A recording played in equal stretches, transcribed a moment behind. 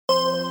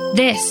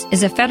This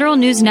is a Federal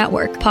News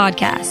Network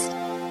podcast.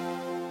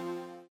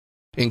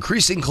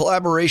 Increasing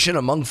collaboration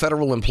among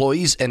federal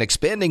employees and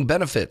expanding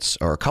benefits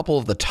are a couple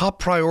of the top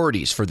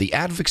priorities for the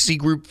advocacy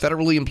group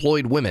Federally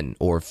Employed Women,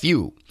 or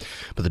FEW.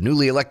 But the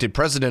newly elected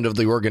president of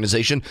the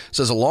organization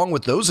says along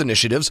with those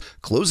initiatives,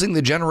 closing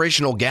the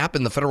generational gap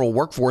in the federal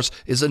workforce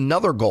is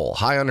another goal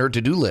high on her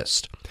to-do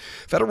list.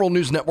 Federal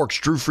News Network's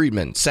Drew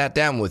Friedman sat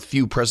down with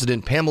FEW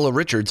President Pamela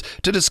Richards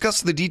to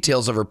discuss the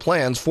details of her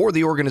plans for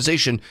the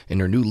organization in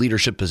her new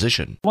leadership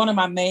position. One of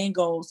my main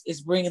goals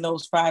is bringing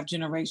those 5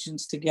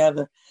 generations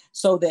together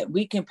so that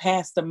we can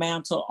pass the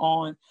mantle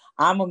on.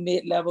 I'm a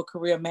mid-level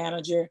career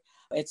manager.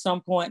 At some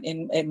point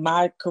in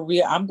my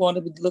career, I'm going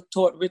to look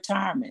toward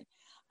retirement.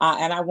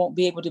 And I won't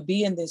be able to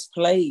be in this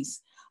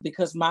place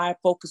because my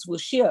focus will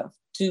shift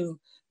to,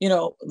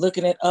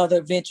 looking at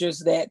other ventures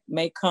that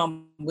may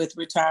come with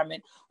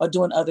retirement or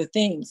doing other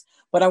things.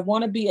 But I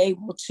want to be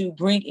able to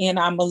bring in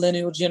our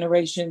millennial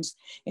generations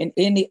and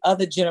any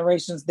other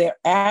generations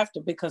thereafter,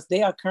 because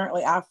they are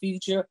currently our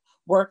future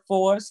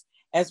workforce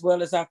as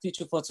well as our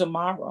future for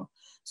tomorrow.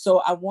 So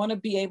I want to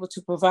be able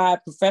to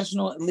provide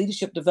professional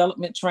leadership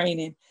development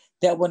training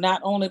that will not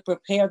only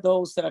prepare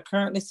those that are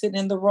currently sitting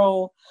in the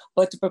role,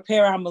 but to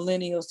prepare our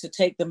millennials to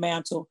take the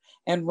mantle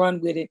and run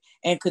with it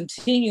and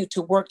continue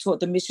to work toward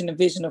the mission and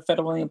vision of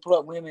Federally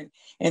Employed Women.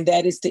 And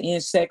that is to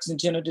end sex and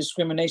gender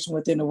discrimination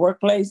within the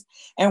workplace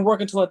and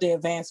working toward the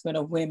advancement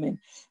of women.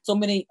 So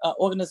many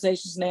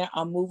organizations now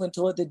are moving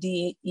toward the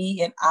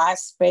DE&I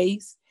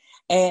space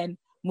and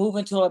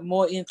moving toward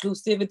more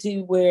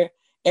inclusivity where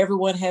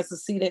everyone has a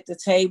seat at the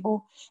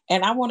table.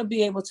 And I want to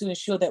be able to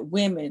ensure that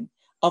women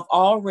of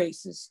all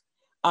races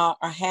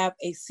have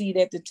a seat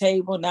at the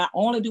table. Not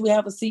only do we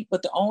have a seat,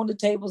 but to own the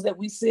tables that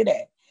we sit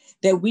at,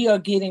 that we are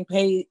getting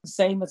paid the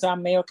same as our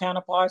male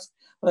counterparts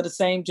for the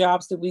same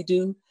jobs that we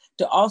do.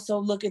 To also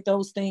look at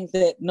those things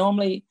that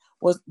normally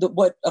was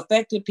what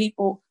affected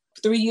people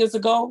 3 years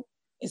ago.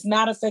 It's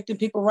not affecting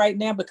people right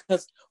now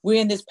because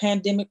we're in this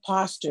pandemic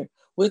posture.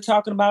 We're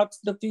talking about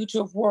the future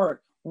of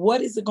work.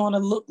 What is it going to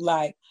look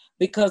like?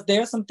 Because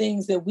there are some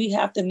things that we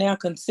have to now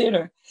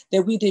consider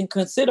that we didn't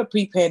consider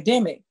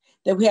pre-pandemic,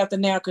 that we have to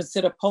now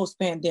consider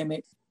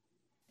post-pandemic.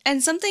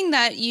 And something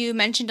that you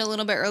mentioned a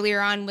little bit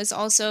earlier on was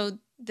also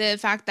the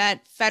fact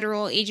that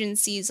federal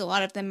agencies, a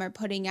lot of them are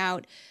putting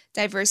out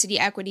diversity,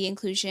 equity,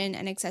 inclusion,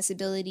 and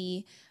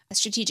accessibility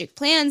strategic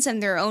plans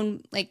and their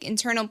own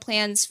internal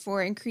plans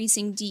for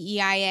increasing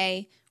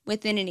DEIA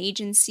within an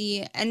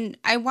agency. And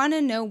I want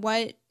to know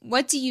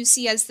what do you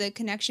see as the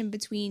connection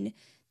between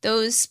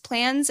those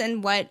plans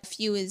and what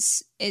FEW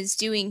is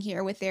doing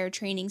here with their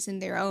trainings and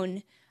their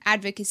own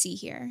advocacy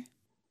here?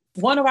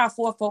 One of our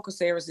 4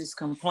 focus areas is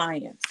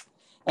compliance.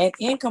 And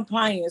in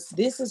compliance,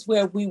 this is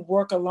where we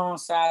work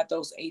alongside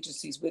those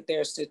agencies with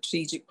their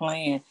strategic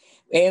plan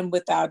and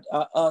with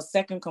our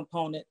second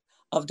component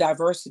of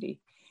diversity.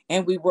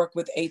 And we work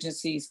with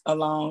agencies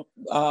along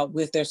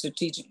with their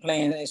strategic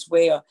plan as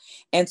well.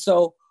 And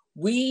so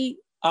we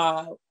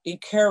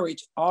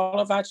encourage all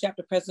of our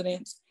chapter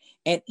presidents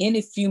and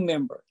any FEW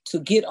member to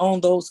get on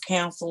those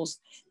councils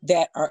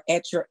that are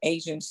at your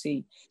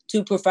agency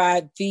to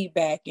provide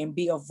feedback and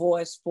be a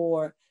voice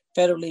for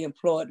federally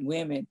employed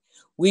women.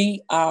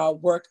 We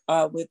work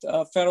with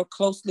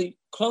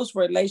close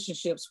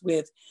relationships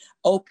with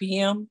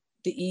OPM,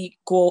 the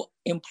Equal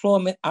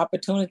Employment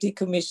Opportunity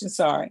Commission,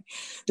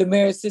 the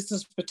Merit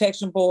Systems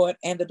Protection Board,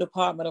 and the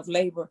Department of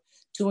Labor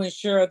to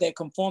ensure that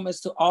conformance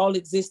to all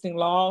existing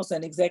laws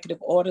and executive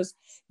orders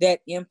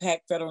that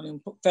impact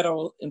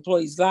federal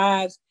employees'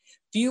 lives.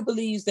 FEW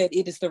believes that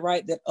it is the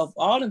right of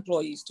all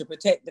employees to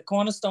protect the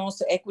cornerstones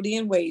to equity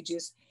in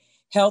wages,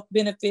 health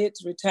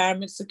benefits,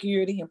 retirement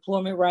security,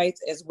 employment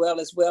rights, as well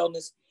as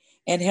wellness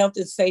and health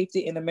and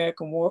safety in the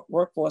American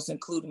workforce,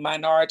 including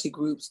minority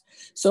groups.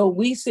 So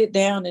we sit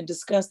down and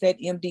discuss that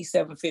MD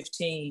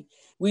 715.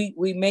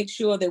 We make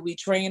sure that we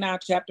train our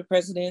chapter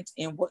presidents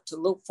in what to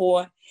look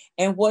for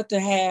and what to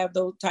have,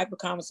 those type of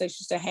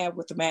conversations to have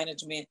with the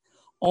management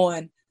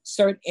on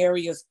certain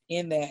areas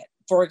in that.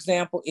 For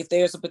example, if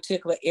there's a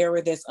particular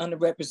area that's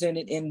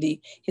underrepresented in the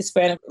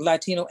Hispanic,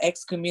 Latino,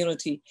 X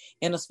community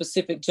in a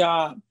specific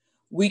job,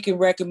 we can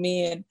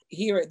recommend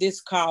here at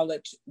this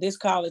college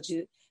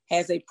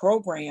has a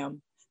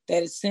program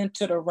that is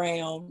centered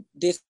around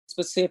this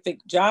specific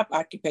job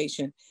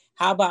occupation.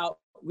 How about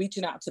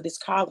reaching out to this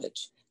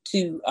college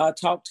to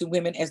talk to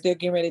women as they're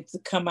getting ready to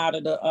come out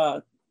of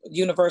the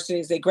university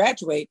as they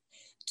graduate,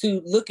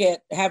 to look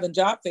at having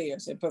job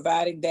fairs and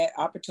providing that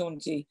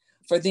opportunity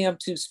for them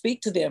to speak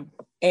to them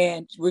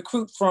and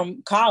recruit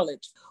from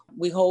college.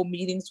 We hold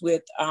meetings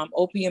with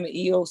OPM and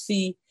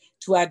EOC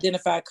to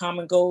identify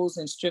common goals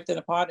and strengthen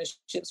the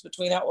partnerships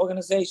between our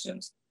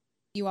organizations.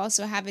 You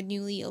also have a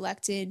newly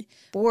elected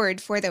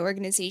board for the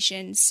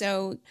organization.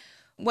 So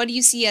what do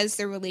you see as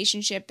the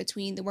relationship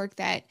between the work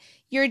that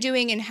you're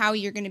doing and how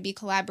you're going to be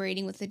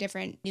collaborating with the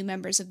different new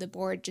members of the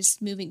board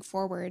just moving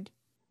forward?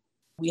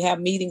 We have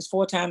meetings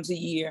 4 times a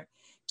year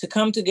to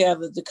come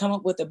together, to come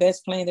up with the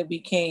best plan that we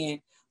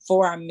can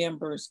for our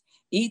members.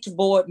 Each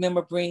board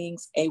member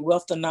brings a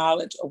wealth of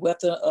knowledge, a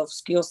wealth of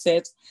skill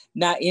sets.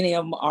 Not any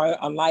of them are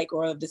alike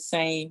or the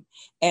same.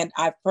 And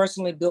I've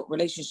personally built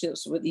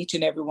relationships with each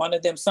and every one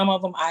of them. Some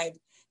of them I've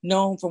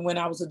known from when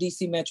I was a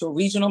DC Metro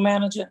regional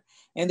manager.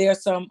 And there are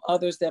some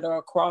others that are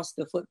across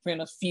the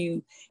footprint of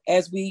few.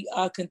 As we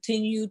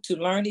continue to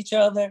learn each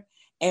other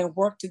and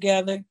work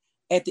together,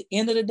 at the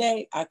end of the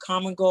day, our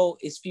common goal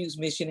is FEW's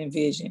mission and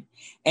vision.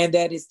 And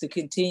that is to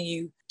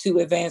continue to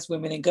advance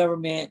women in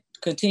government,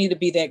 continue to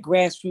be that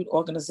grassroots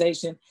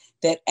organization,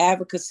 that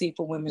advocacy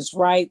for women's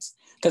rights.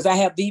 Because I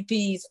have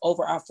VPs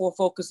over our 4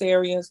 focus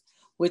areas,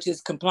 which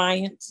is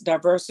compliance,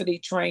 diversity,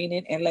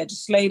 training, and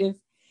legislative.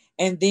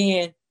 And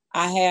then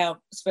I have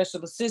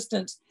special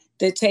assistants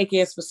that take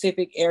care of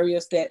specific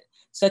areas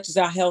such as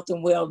our health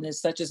and wellness,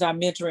 such as our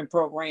mentoring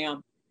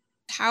program.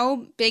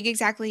 How big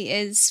exactly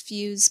is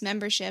FEW's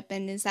membership,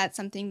 and is that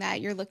something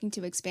that you're looking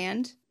to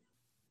expand?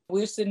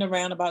 We're sitting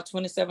around about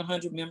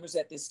 2,700 members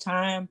at this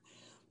time.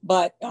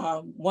 But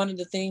one of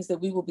the things that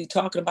we will be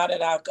talking about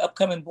at our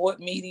upcoming board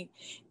meeting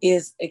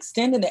is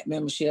extending that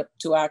membership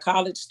to our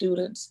college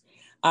students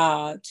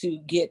to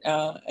get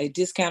a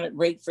discounted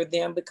rate for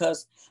them,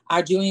 because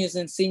our juniors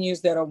and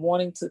seniors that are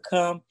wanting to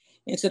come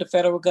into the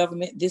federal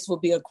government, this will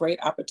be a great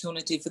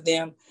opportunity for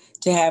them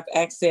to have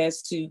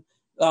access to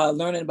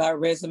learning about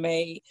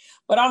resume,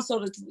 but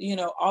also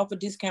to offer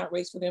discount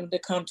rates for them to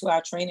come to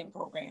our training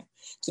program,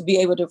 to be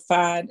able to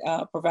provide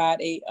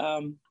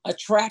a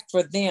track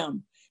for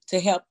them to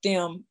help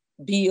them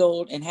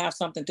build and have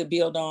something to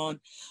build on.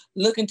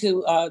 Look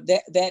into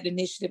that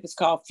initiative is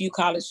called FEW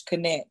College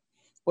Connect,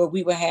 where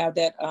we will have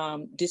that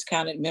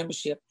discounted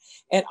membership,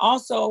 and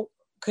also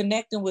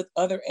connecting with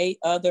other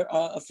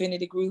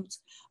affinity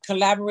groups,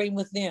 collaborating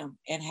with them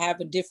and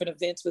having different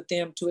events with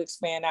them to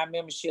expand our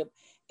membership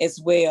as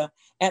well.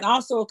 And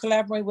also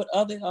collaborate with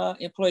other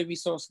employee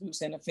resource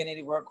groups and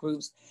affinity work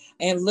groups,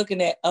 and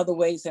looking at other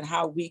ways and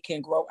how we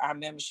can grow our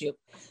membership.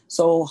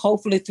 So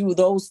hopefully through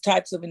those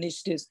types of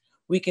initiatives,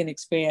 we can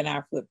expand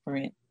our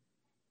footprint.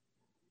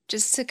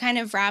 Just to kind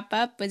of wrap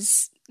up,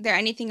 was there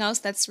anything else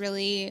that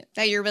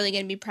you're really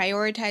going to be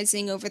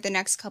prioritizing over the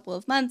next couple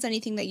of months?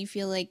 Anything that you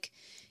feel like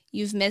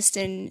you've missed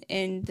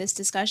in this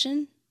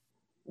discussion?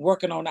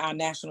 Working on our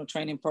national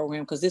training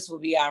program, because this will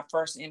be our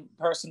first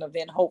in-person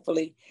event,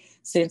 hopefully,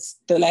 since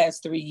the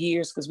last 3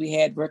 years, because we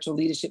had virtual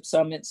leadership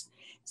summits.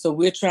 So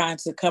we're trying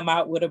to come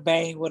out with a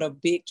bang, with a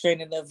big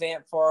training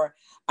event for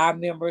our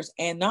members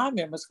and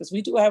non-members, because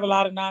we do have a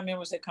lot of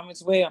non-members that come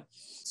as well.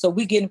 So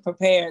we're getting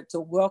prepared to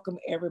welcome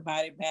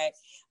everybody back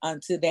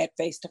to that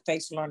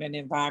face-to-face learning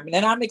environment.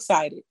 And I'm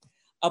excited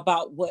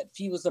about what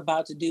FEW is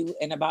about to do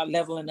and about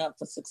leveling up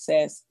for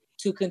success,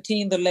 to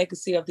continue the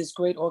legacy of this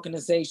great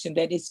organization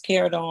that is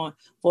carried on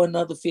for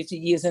another 50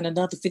 years and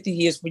another 50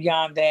 years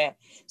beyond that.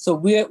 So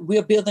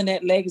we're building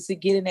that legacy,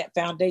 getting that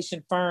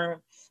foundation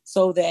firm,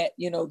 so that,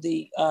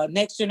 the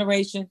next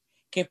generation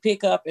can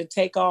pick up and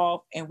take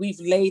off. And we've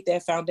laid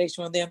that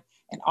foundation on them,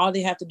 and all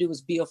they have to do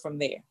is build from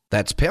there.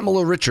 That's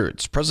Pamela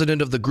Richards,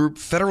 president of the group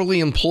Federally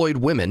Employed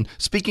Women,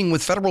 speaking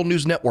with Federal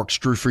News Network's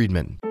Drew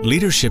Friedman.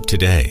 Leadership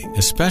today,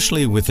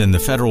 especially within the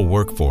federal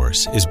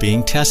workforce, is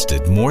being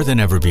tested more than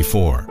ever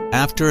before.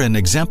 After an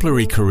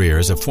exemplary career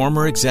as a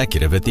former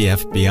executive at the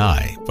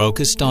FBI,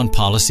 focused on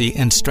policy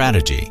and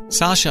strategy,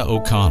 Sasha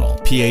O'Connell,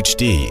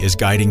 PhD, is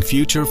guiding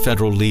future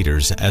federal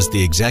leaders as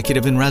the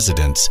executive in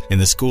residence in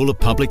the School of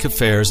Public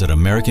Affairs at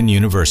American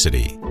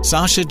University.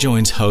 Sasha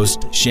joins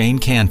host Shane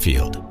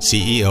Canfield,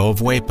 CEO of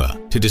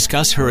WEPA, to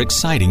discuss her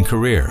exciting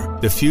career,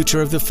 the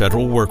future of the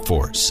federal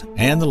workforce,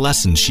 and the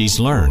lessons she's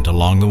learned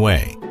along the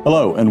way.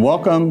 Hello, and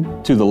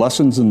welcome to the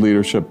Lessons in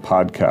Leadership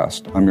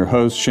podcast. I'm your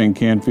host, Shane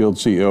Canfield,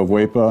 CEO of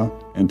WEPA,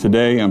 and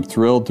today I'm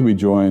thrilled to be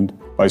joined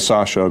by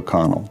Sasha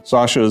O'Connell.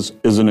 Sasha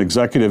is an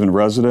executive in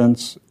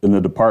residence in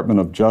the Department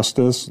of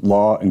Justice,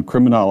 Law, and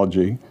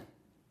Criminology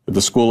at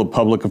the School of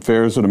Public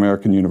Affairs at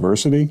American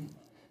University,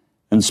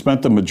 and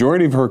spent the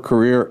majority of her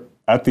career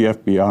at the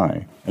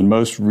FBI, and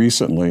most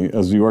recently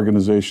as the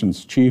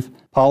organization's Chief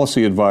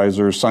Policy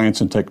Advisor,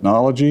 Science and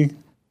Technology,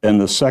 and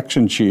the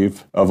Section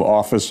Chief of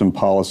Office and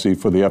Policy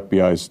for the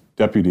FBI's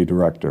Deputy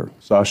Director.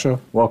 Sasha,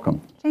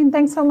 welcome. Shane,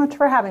 thanks so much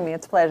for having me.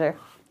 It's a pleasure.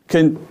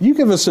 Can you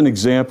give us an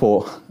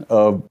example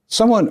of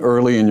someone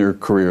early in your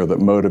career that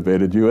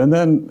motivated you, and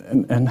then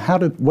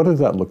what did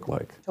that look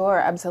like? Sure,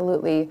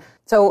 absolutely.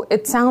 So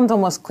it sounds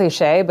almost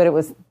cliche, but it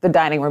was the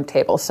dining room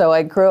table. So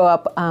I grew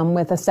up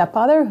with a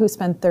stepfather who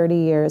spent 30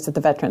 years at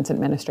the Veterans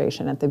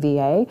Administration at the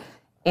VA,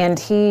 and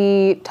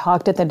he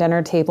talked at the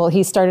dinner table.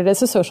 He started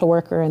as a social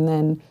worker and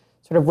then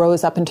sort of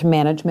rose up into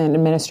management,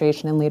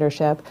 administration, and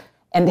leadership.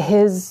 And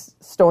his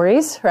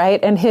stories,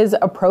 right, and his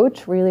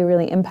approach really,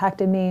 really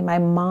impacted me. My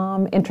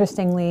mom,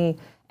 interestingly,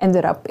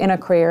 ended up in a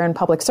career in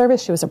public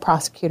service. She was a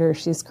prosecutor.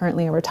 She's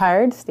currently a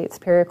retired state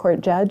superior court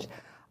judge.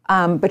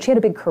 But she had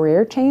a big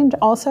career change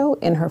also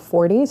in her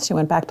 40s. She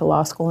went back to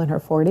law school in her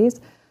 40s.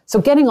 So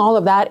getting all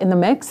of that in the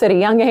mix at a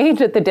young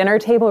age at the dinner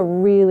table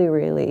really,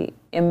 really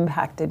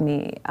impacted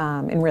me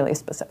in really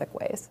specific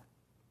ways.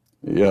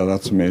 Yeah,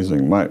 that's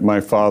amazing.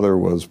 My father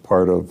was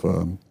part of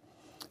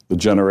the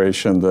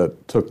generation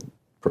that took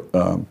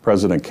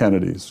President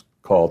Kennedy's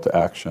call to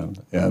action,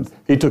 and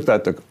he took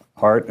that to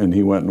heart, and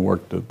he went and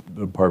worked at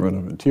the Department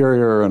of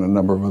Interior and a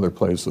number of other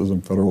places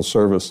in federal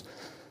service.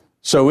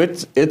 So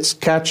it's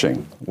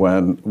catching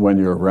when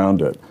you're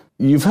around it.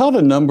 You've held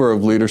a number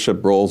of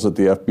leadership roles at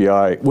the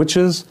FBI, which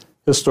is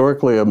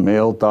historically a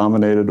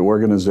male-dominated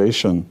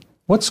organization.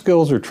 What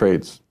skills or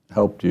traits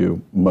helped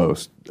you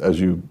most as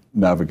you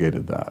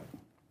navigated that?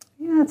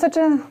 Yeah, it's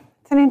an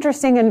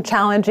interesting and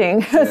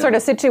challenging sort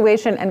of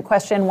situation and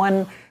question.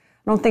 One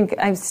I don't think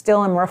I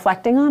still am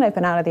reflecting on. I've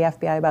been out of the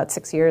FBI about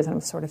 6 years, and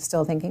I'm sort of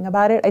still thinking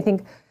about it. I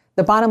think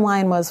the bottom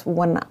line was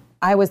when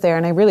I was there,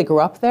 and I really grew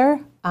up there,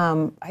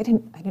 I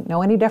didn't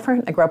know any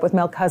different. I grew up with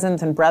male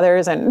cousins and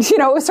brothers, and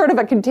it was sort of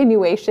a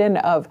continuation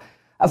of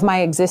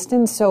my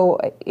existence. So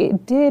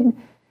it did,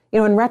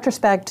 in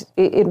retrospect,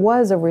 it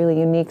was a really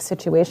unique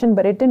situation,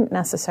 but it didn't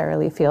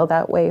necessarily feel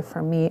that way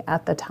for me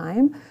at the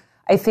time.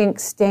 I think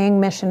staying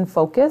mission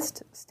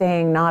focused,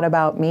 staying not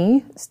about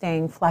me,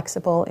 staying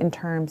flexible in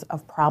terms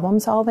of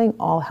problem solving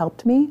all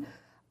helped me.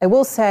 I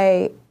will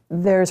say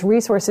there's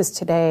resources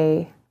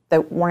today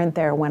that weren't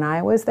there when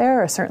I was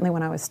there, or certainly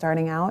when I was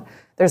starting out.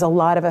 There's a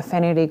lot of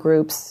affinity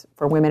groups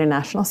for women in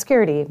national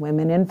security,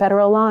 women in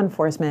federal law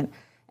enforcement.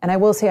 And I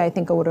will say I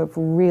think I would have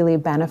really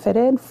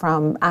benefited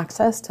from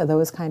access to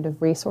those kind of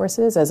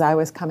resources as I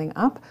was coming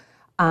up.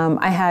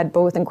 I had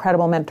both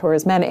incredible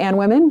mentors, men and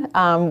women,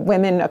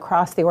 women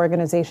across the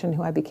organization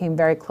who I became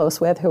very close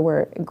with, who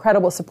were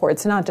incredible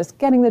supports, not just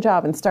getting the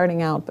job and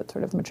starting out, but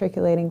sort of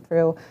matriculating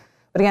through.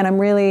 But again, I'm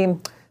really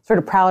sort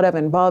of proud of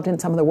and involved in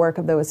some of the work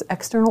of those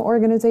external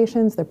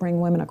organizations that bring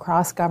women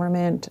across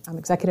government,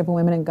 executive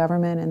women in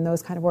government, and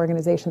those kind of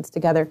organizations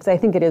together, because I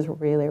think it is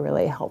really,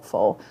 really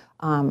helpful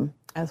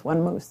as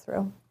one moves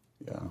through.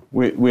 Yeah,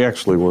 we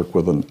actually work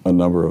with a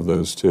number of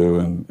those too,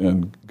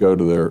 and go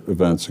to their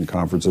events and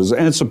conferences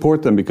and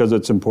support them because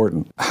it's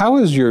important. How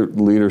has your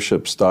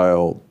leadership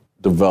style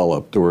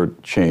developed or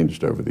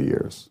changed over the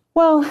years?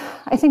 Well,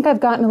 I think I've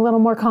gotten a little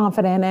more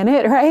confident in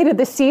it, right?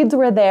 The seeds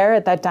were there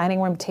at that dining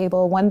room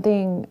table. One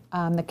thing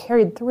that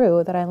carried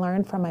through that I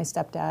learned from my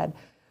stepdad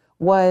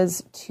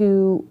was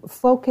to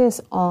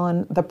focus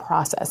on the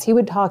process. He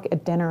would talk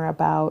at dinner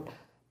about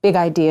big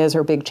ideas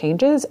or big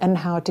changes and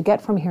how to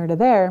get from here to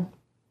there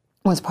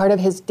was part of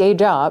his day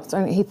job,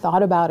 so he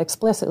thought about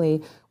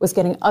explicitly, was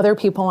getting other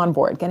people on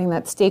board, getting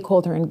that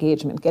stakeholder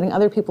engagement, getting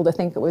other people to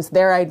think it was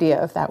their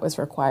idea if that was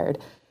required.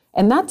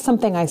 And that's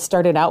something I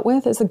started out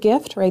with as a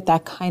gift, right,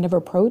 that kind of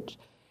approach.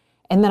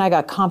 And then I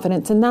got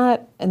confidence in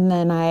that, and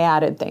then I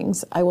added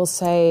things. I will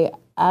say,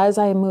 as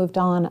I moved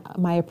on,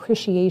 my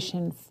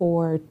appreciation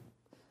for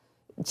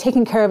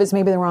taking care of is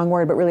maybe the wrong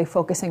word, but really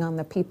focusing on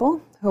the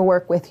people who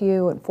work with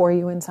you and for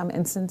you in some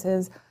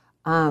instances,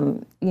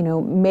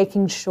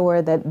 making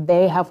sure that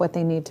they have what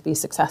they need to be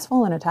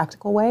successful in a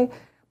tactical way.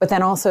 But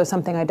then also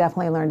something I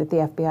definitely learned at the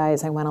FBI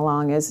as I went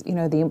along is,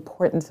 the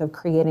importance of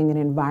creating an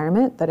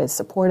environment that is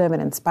supportive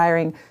and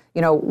inspiring.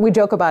 We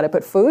joke about it,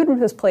 but food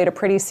has played a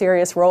pretty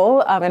serious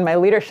role in my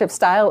leadership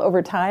style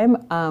over time.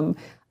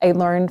 I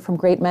learned from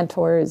great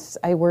mentors.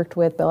 I worked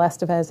with Bill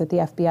Estevez at the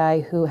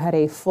FBI, who had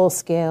a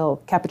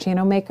full-scale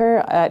cappuccino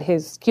maker at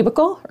his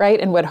cubicle, right,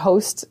 and would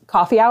host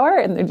coffee hour,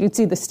 and you'd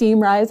see the steam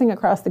rising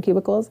across the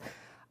cubicles.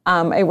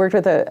 I worked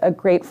with a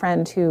great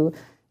friend who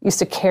used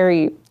to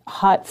carry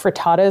hot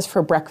frittatas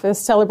for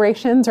breakfast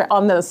celebrations or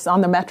on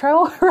the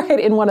metro, right,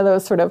 in one of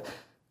those sort of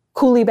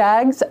coolie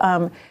bags.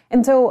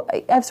 And so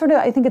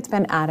I think it's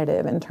been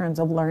additive in terms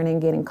of learning,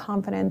 gaining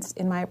confidence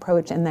in my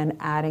approach, and then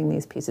adding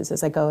these pieces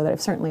as I go that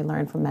I've certainly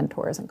learned from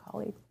mentors and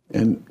colleagues.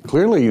 And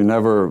clearly you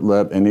never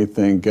let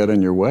anything get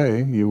in your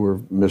way. You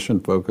were mission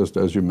focused,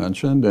 as you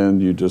mentioned,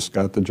 and you just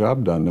got the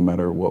job done no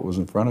matter what was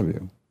in front of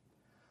you.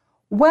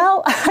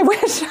 Well, I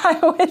wish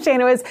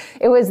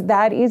it was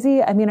that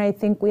easy. I mean, I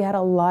think we had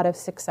a lot of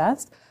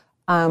success.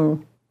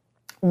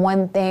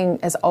 One thing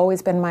has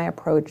always been my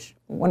approach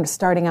when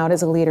starting out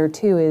as a leader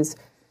too is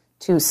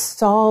to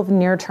solve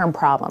near-term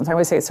problems. I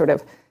always say sort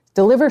of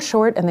deliver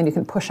short and then you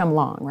can push them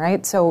long,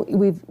 right? So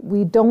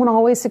we don't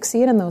always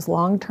succeed in those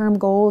long-term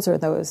goals or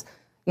those,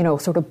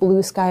 sort of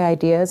blue sky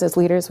ideas as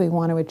leaders we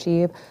want to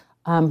achieve.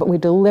 But we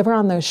deliver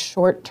on those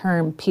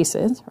short-term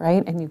pieces,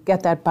 right? And you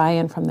get that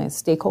buy-in from the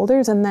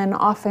stakeholders, and then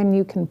often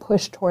you can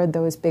push toward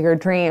those bigger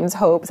dreams,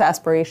 hopes,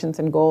 aspirations,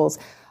 and goals.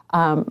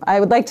 I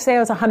would like to say I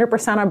was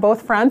 100% on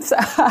both fronts.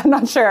 I'm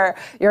not sure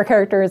your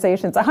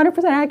characterization's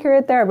 100%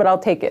 accurate there, but I'll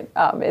take it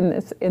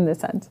in this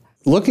sense.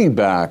 Looking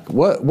back,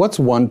 what's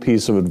one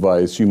piece of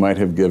advice you might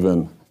have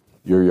given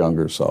your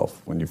younger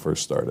self when you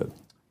first started?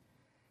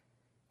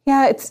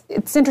 Yeah,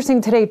 it's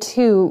interesting today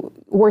too.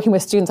 Working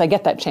with students, I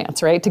get that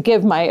chance, right, to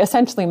give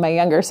essentially my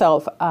younger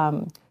self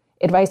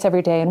advice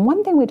every day. And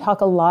one thing we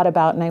talk a lot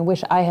about, and I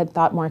wish I had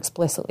thought more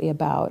explicitly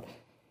about,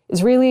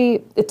 is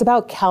really, it's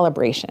about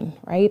calibration,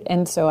 right?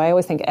 And so I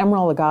always think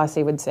Emeril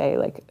Lagasse would say,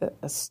 like,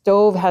 a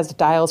stove has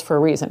dials for a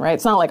reason, right?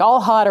 It's not like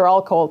all hot or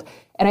all cold.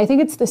 And I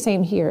think it's the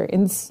same here.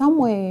 In some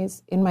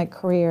ways, in my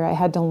career, I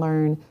had to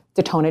learn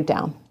to tone it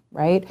down,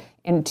 right?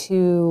 And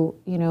to,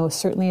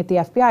 certainly at the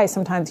FBI,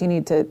 sometimes you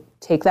need to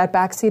take that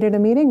back seat at a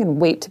meeting and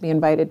wait to be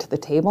invited to the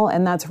table.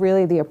 And that's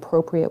really the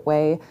appropriate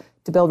way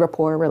to build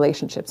rapport,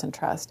 relationships, and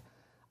trust.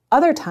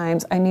 Other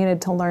times I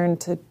needed to learn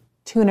to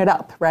tune it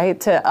up, right?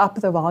 To up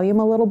the volume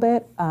a little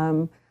bit.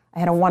 I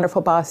had a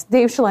wonderful boss,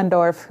 Dave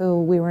Schlendorf,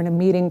 who we were in a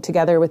meeting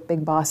together with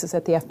big bosses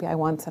at the FBI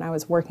once, and I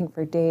was working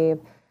for Dave.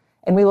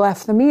 And we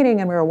left the meeting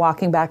and we were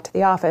walking back to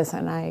the office,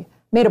 and I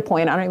made a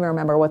point. I don't even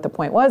remember what the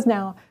point was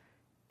now.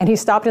 And he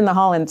stopped in the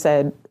hall and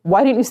said,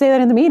 "Why didn't you say that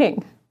in the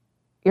meeting?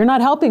 You're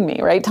not helping me,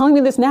 right? Telling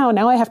me this now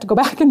I have to go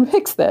back and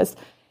fix this."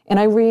 And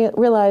I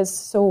realized,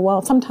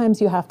 sometimes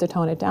you have to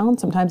tone it down,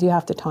 sometimes you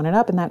have to tone it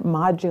up, and that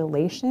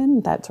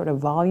modulation, that sort of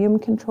volume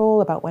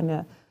control about when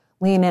to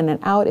lean in and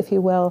out, if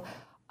you will,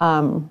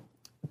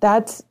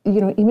 that's,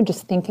 even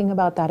just thinking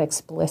about that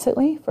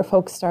explicitly for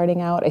folks starting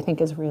out, I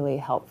think is really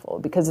helpful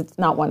because it's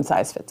not one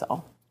size fits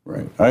all.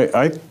 Right.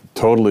 I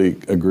totally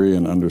agree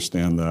and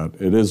understand that.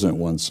 It isn't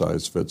one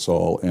size fits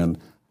all. And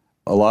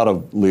a lot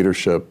of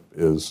leadership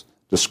is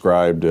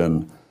described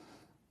in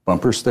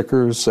bumper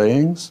stickers,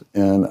 sayings,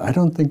 and I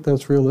don't think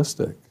that's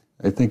realistic.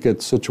 I think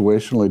it's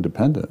situationally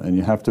dependent, and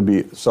you have to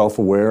be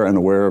self-aware and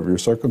aware of your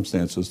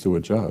circumstances to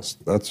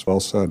adjust. That's well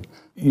said.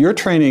 You're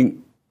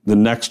training the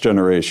next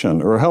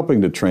generation, or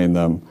helping to train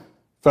them,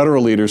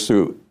 federal leaders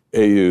through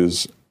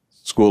AU's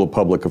School of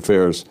Public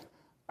Affairs.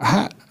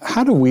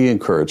 How do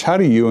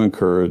you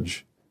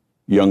encourage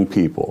young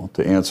people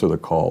to answer the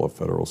call of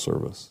federal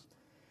service?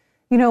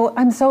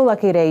 I'm so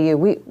lucky at AU.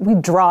 We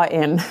draw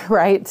in,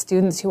 right,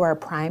 students who are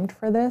primed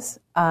for this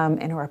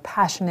and who are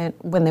passionate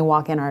when they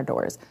walk in our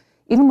doors.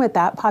 Even with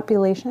that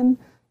population,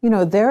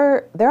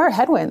 there are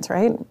headwinds,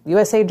 right?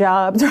 USA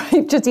jobs,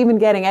 right? Just even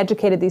getting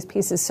educated, these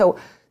pieces.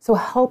 So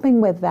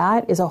helping with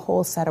that is a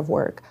whole set of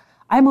work.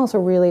 I'm also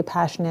really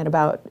passionate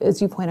about,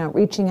 as you point out,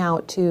 reaching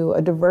out to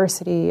a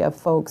diversity of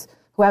folks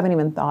who haven't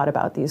even thought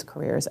about these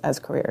careers as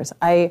careers.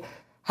 I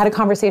had a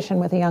conversation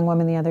with a young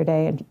woman the other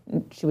day, and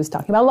she was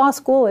talking about law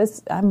school.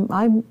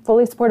 I'm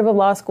fully supportive of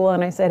law school,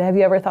 and I said, "Have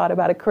you ever thought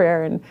about a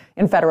career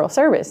in federal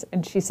service?"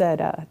 And she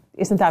said,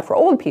 "Isn't that for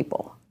old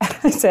people?"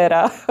 I said,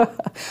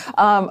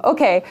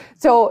 "Okay."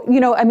 So,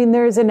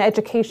 there's an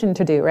education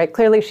to do, right?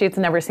 Clearly, she's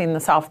never seen the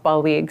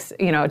softball leagues,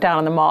 down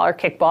in the mall, or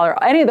kickball,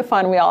 or any of the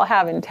fun we all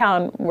have in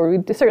town, where we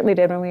certainly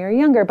did when we were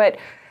younger. But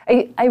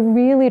I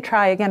really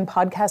try, again,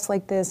 podcasts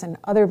like this and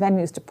other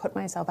venues to put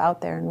myself out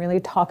there and really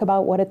talk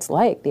about what it's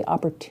like, the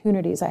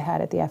opportunities I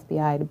had at the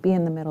FBI to be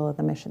in the middle of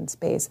the mission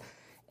space,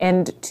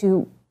 and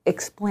to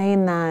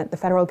explain that the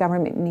federal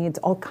government needs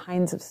all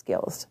kinds of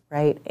skills,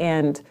 right?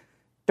 And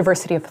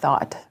diversity of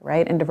thought,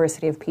 right? And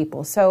diversity of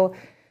people. So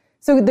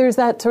there's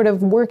that sort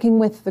of working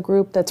with the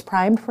group that's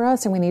primed for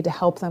us, and we need to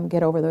help them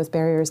get over those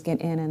barriers, get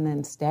in, and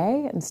then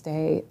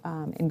stay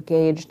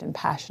engaged and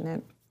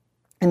passionate.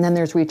 And then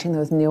there's reaching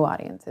those new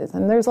audiences.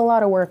 And there's a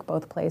lot of work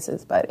both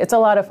places, but it's a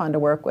lot of fun to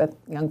work with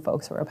young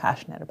folks who are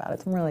passionate about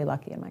it. So I'm really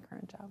lucky in my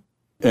current job.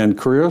 And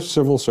career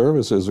civil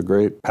service is a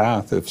great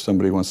path if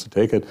somebody wants to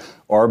take it.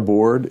 Our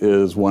board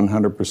is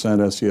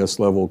 100% SES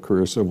level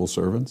career civil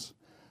servants.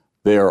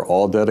 They are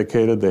all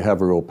dedicated. They have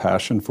a real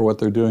passion for what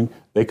they're doing.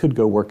 They could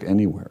go work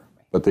anywhere,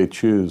 but they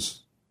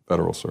choose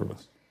federal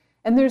service.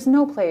 And there's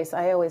no place,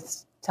 I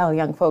always tell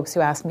young folks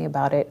who ask me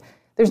about it,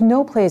 there's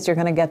no place you're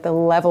going to get the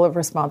level of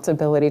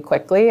responsibility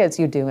quickly as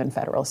you do in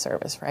federal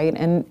service, right?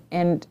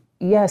 And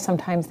yes,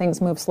 sometimes things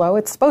move slow.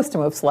 It's supposed to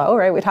move slow,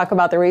 right? We talk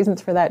about the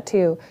reasons for that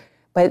too.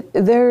 But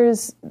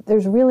there's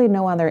really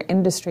no other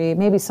industry,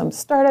 maybe some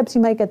startups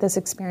you might get this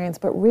experience,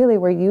 but really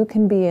where you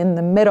can be in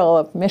the middle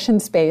of mission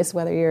space,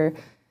 whether you're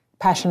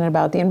passionate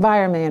about the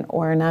environment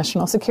or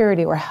national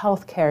security or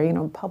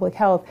healthcare, public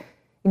health,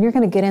 and you're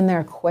going to get in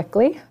there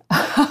quickly,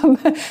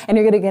 and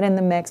you're going to get in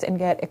the mix and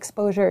get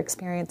exposure,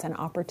 experience, and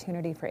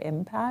opportunity for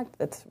impact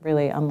that's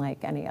really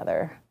unlike any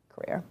other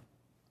career.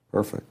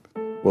 Perfect.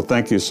 Well,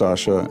 thank you,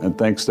 Sasha, and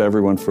thanks to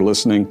everyone for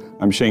listening.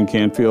 I'm Shane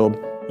Canfield,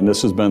 and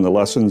this has been the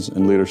Lessons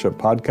in Leadership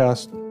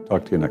podcast.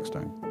 Talk to you next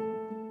time.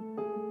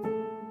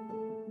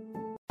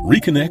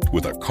 Reconnect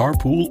with a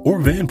carpool or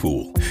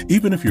vanpool.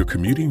 Even if you're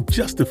commuting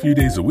just a few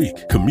days a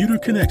week, Commuter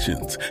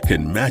Connections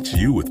can match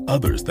you with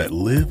others that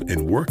live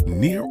and work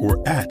near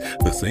or at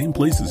the same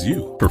place as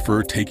you.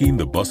 Prefer taking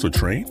the bus or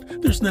train?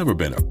 There's never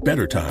been a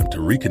better time to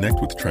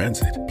reconnect with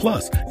transit.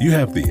 Plus, you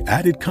have the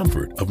added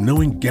comfort of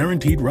knowing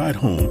Guaranteed Ride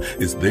Home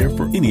is there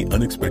for any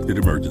unexpected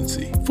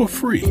emergency for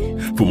free.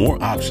 For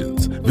more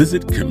options,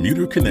 visit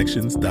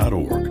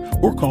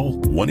commuterconnections.org or call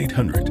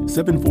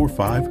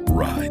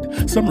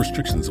 1-800-745-RIDE. Some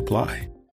restrictions apply.